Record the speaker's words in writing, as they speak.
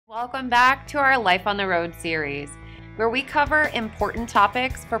Welcome back to our Life on the Road series, where we cover important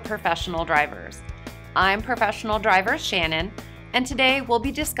topics for professional drivers. I'm professional driver Shannon, and today we'll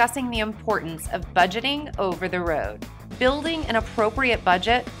be discussing the importance of budgeting over the road. Building an appropriate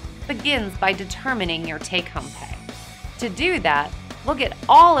budget begins by determining your take-home pay. To do that, look at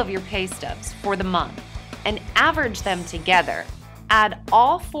all of your pay stubs for the month and average them together. Add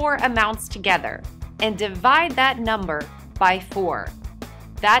all four amounts together and divide that number by 4.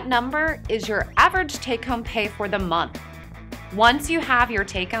 That number is your average take-home pay for the month. Once you have your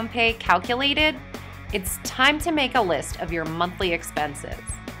take-home pay calculated, it's time to make a list of your monthly expenses.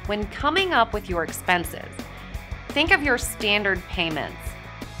 When coming up with your expenses, think of your standard payments.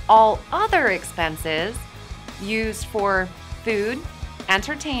 All other expenses used for food,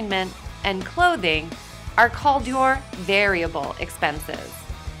 entertainment, and clothing are called your variable expenses.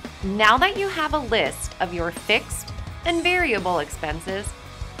 Now that you have a list of your fixed and variable expenses,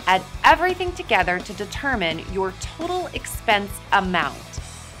 add everything together to determine your total expense amount.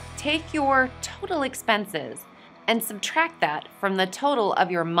 Take your total expenses and subtract that from the total of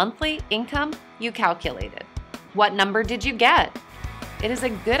your monthly income you calculated. What number did you get? It is a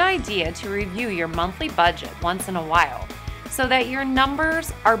good idea to review your monthly budget once in a while so that your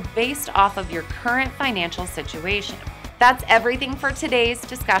numbers are based off of your current financial situation. That's everything for today's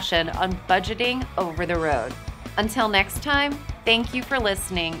discussion on budgeting over the road. Until next time, thank you for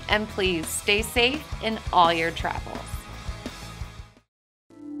listening, and please stay safe in all your travels.